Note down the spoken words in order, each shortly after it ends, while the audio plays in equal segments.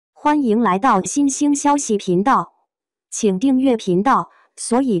欢迎来到新星消息频道，请订阅频道，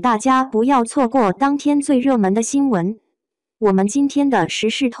所以大家不要错过当天最热门的新闻。我们今天的时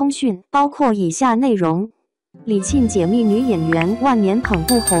事通讯包括以下内容：李沁解密女演员万年捧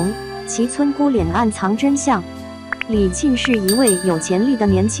不红，其村姑脸暗藏真相。李沁是一位有潜力的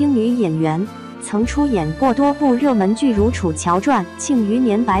年轻女演员，曾出演过多部热门剧如《楚乔传》《庆余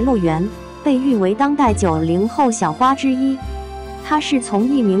年》《白鹿原》，被誉为当代90后小花之一。她是从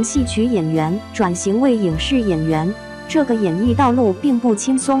一名戏曲演员转型为影视演员，这个演艺道路并不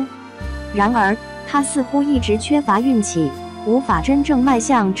轻松。然而，她似乎一直缺乏运气，无法真正迈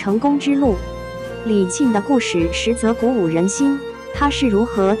向成功之路。李沁的故事实则鼓舞人心，她是如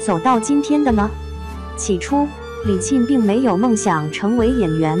何走到今天的呢？起初，李沁并没有梦想成为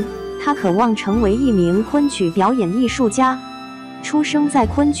演员，她渴望成为一名昆曲表演艺术家。出生在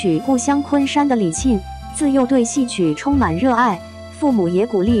昆曲故乡昆山的李沁，自幼对戏曲充满热爱，父母也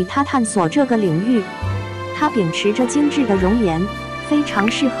鼓励她探索这个领域。她秉持着精致的容颜，非常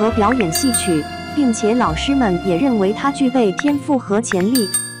适合表演戏曲，并且老师们也认为她具备天赋和潜力，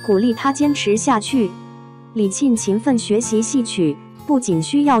鼓励她坚持下去。李沁勤奋学习戏曲，不仅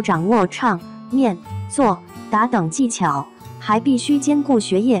需要掌握唱、念、做、打等技巧，还必须兼顾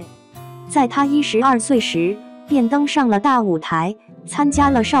学业。在她12岁时，便登上了大舞台，参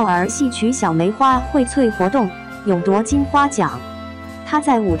加了少儿戏曲小梅花荟萃活动，勇夺金花奖。她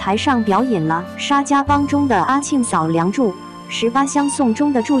在舞台上表演了《沙家浜》中的阿庆嫂梁祝、18相送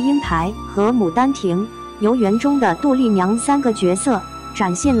中的祝英台和牡丹亭、游园中的杜丽娘3个角色，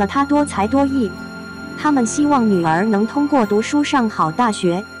展现了她多才多艺。他们希望女儿能通过读书上好大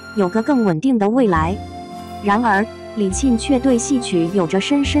学，有个更稳定的未来。然而，李沁却对戏曲有着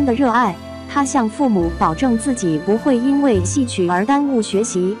深深的热爱。她向父母保证自己不会因为戏曲而耽误学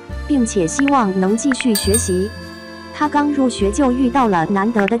习，并且希望能继续学习。她刚入学就遇到了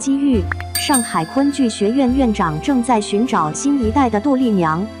难得的机遇，上海昆剧学院院长正在寻找新一代的杜丽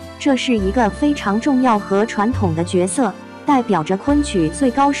娘，这是一个非常重要和传统的角色，代表着昆曲最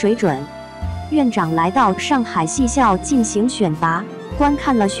高水准。院长来到上海戏校进行选拔，观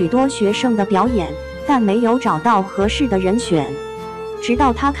看了许多学生的表演，但没有找到合适的人选。直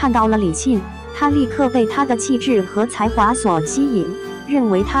到他看到了李沁，他立刻被她的气质和才华所吸引，认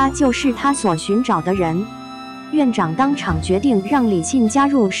为她就是他所寻找的人。院长当场决定让李沁加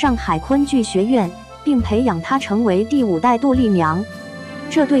入上海昆剧学院，并培养她成为第5代杜丽娘。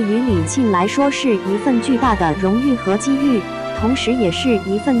这对于李沁来说是一份巨大的荣誉和机遇，同时也是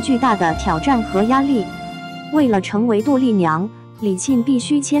一份巨大的挑战和压力。为了成为杜丽娘，李沁必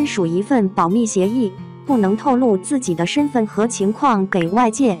须签署一份保密协议，不能透露自己的身份和情况给外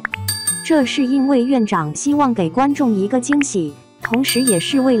界。这是因为院长希望给观众一个惊喜，同时也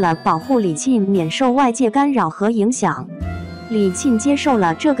是为了保护李沁免受外界干扰和影响。李沁接受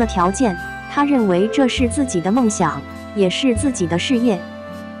了这个条件，他认为这是自己的梦想，也是自己的事业。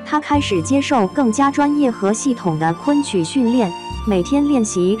他开始接受更加专业和系统的昆曲训练，每天练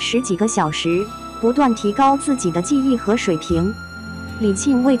习10几个小时，不断提高自己的技艺和水平。李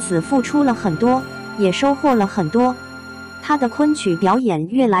沁为此付出了很多，也收获了很多。他的昆曲表演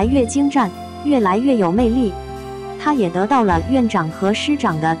越来越精湛，越来越有魅力。他也得到了院长和师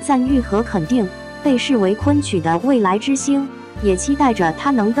长的赞誉和肯定，被视为昆曲的未来之星，也期待着他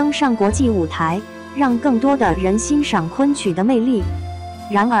能登上国际舞台，让更多的人欣赏昆曲的魅力。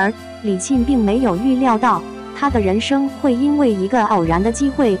然而，李沁并没有预料到，他的人生会因为一个偶然的机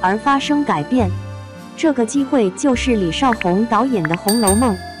会而发生改变。这个机会就是李少红导演的《红楼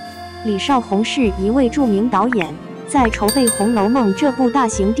梦》。李少红是一位著名导演，在筹备《红楼梦》这部大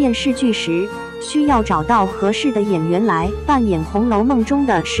型电视剧时，需要找到合适的演员来扮演《红楼梦》中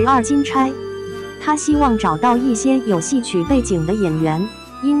的12金钗。他希望找到一些有戏曲背景的演员，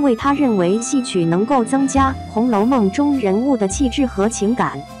因为他认为戏曲能够增加《红楼梦》中人物的气质和情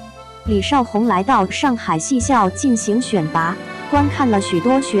感。李少红来到上海戏校进行选拔，观看了许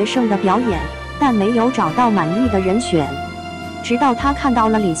多学生的表演，但没有找到满意的人选。直到他看到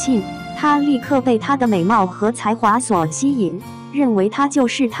了李沁，他立刻被她的美貌和才华所吸引，认为她就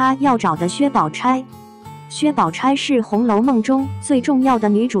是他要找的薛宝钗。薛宝钗是《红楼梦》中最重要的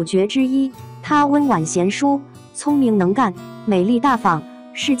女主角之一，她温婉贤淑，聪明能干，美丽大方，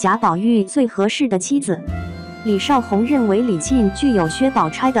是贾宝玉最合适的妻子。李少红认为李沁具有薛宝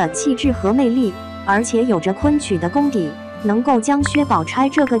钗的气质和魅力，而且有着昆曲的功底，能够将薛宝钗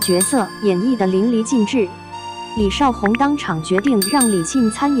这个角色演绎得淋漓尽致。李少红当场决定让李沁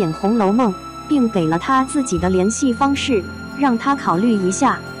参演《红楼梦》，并给了他自己的联系方式，让他考虑一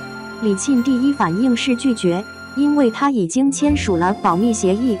下。李沁第一反应是拒绝，因为他已经签署了保密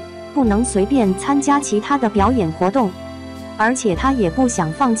协议，不能随便参加其他的表演活动。而且他也不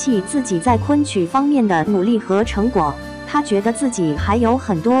想放弃自己在昆曲方面的努力和成果，他觉得自己还有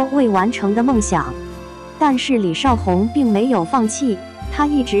很多未完成的梦想。但是李少红并没有放弃，他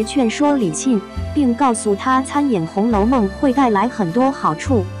一直劝说李沁，并告诉他参演《红楼梦》会带来很多好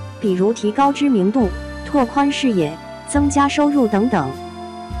处，比如提高知名度、拓宽视野、增加收入等等。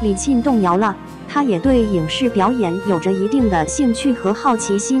李沁动摇了，他也对影视表演有着一定的兴趣和好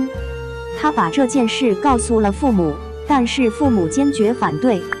奇心。他把这件事告诉了父母，但是父母坚决反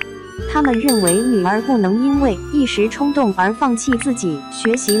对。他们认为女儿不能因为一时冲动而放弃自己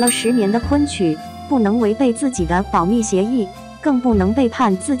学习了10年的昆曲，不能违背自己的保密协议，更不能背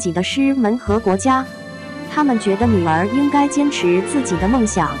叛自己的师门和国家。他们觉得女儿应该坚持自己的梦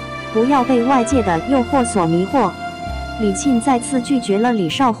想，不要被外界的诱惑所迷惑。李沁再次拒绝了李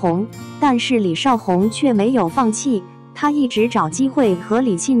少红，但是李少红却没有放弃，他一直找机会和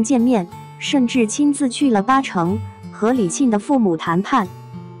李沁见面，甚至亲自去了8城，和李沁的父母谈判。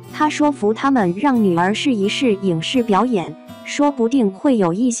他说服他们让女儿试一试影视表演，说不定会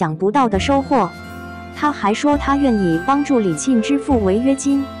有意想不到的收获。他还说他愿意帮助李沁支付违约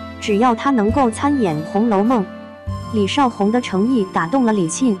金，只要他能够参演《红楼梦》。李少红的诚意打动了李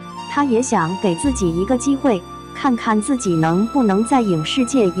沁，他也想给自己一个机会，看看自己能不能在影视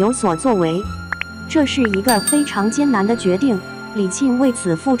界有所作为。这是一个非常艰难的决定，李沁为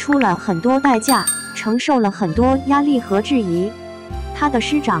此付出了很多代价，承受了很多压力和质疑。他的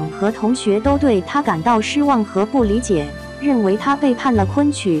师长和同学都对他感到失望和不理解，认为他背叛了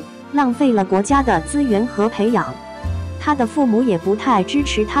昆曲，浪费了国家的资源和培养。他的父母也不太支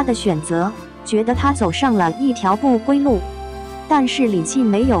持他的选择，觉得他走上了一条不归路。但是李沁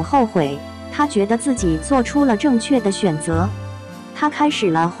没有后悔，他觉得自己做出了正确的选择。他开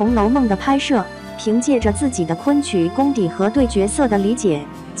始了《红楼梦》的拍摄，凭借着自己的昆曲功底和对角色的理解，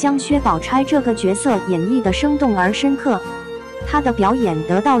将薛宝钗这个角色演绎得生动而深刻。他的表演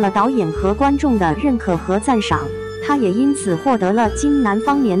得到了导演和观众的认可和赞赏，他也因此获得了金南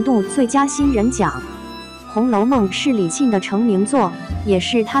方年度最佳新人奖。《红楼梦》是李沁的成名作，也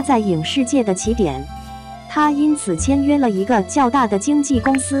是他在影视界的起点。他因此签约了一个较大的经纪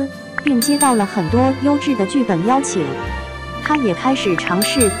公司，并接到了很多优质的剧本邀请。他也开始尝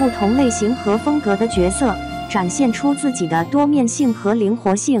试不同类型和风格的角色，展现出自己的多面性和灵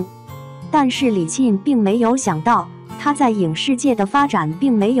活性。但是李沁并没有想到，他在影视界的发展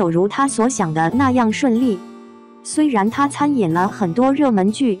并没有如他所想的那样顺利。虽然他参演了很多热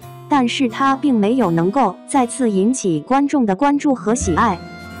门剧，但是他并没有能够再次引起观众的关注和喜爱。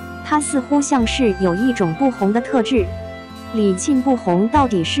他似乎像是有一种不红的特质。李沁不红到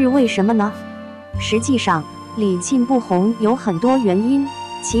底是为什么呢？实际上，李沁不红有很多原因，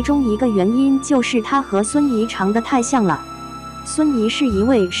其中一个原因就是他和孙怡长得太像了。孙怡是一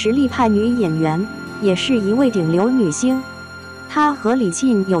位实力派女演员，也是一位顶流女星。她和李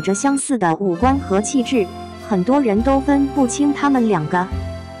沁有着相似的五官和气质，很多人都分不清她们两个，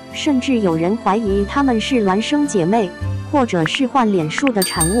甚至有人怀疑她们是孪生姐妹，或者是换脸术的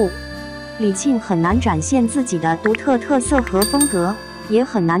产物。李沁很难展现自己的独特特色和风格，也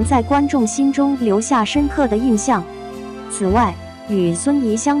很难在观众心中留下深刻的印象。此外，与孙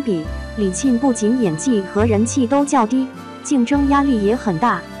怡相比，李沁不仅演技和人气都较低，竞争压力也很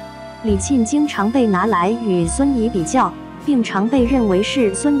大。李沁经常被拿来与孙怡比较，并常被认为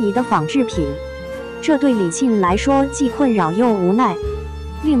是孙怡的仿制品，这对李沁来说既困扰又无奈。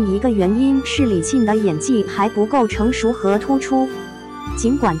另一个原因是李沁的演技还不够成熟和突出。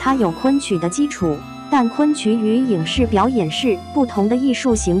尽管他有昆曲的基础，但昆曲与影视表演是不同的艺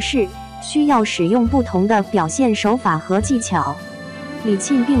术形式，需要使用不同的表现手法和技巧。李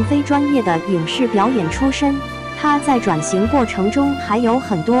沁并非专业的影视表演出身，他在转型过程中还有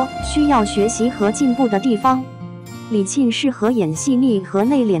很多需要学习和进步的地方。李沁适合演细腻和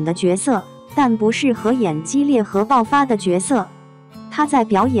内敛的角色，但不适合演激烈和爆发的角色。他在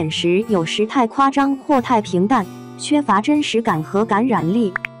表演时有时太夸张或太平淡，缺乏真实感和感染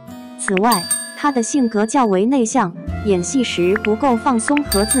力。此外，他的性格较为内向，演戏时不够放松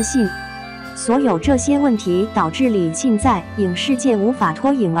和自信。所有这些问题导致李沁在影视界无法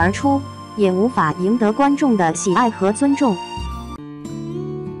脱颖而出，也无法赢得观众的喜爱和尊重。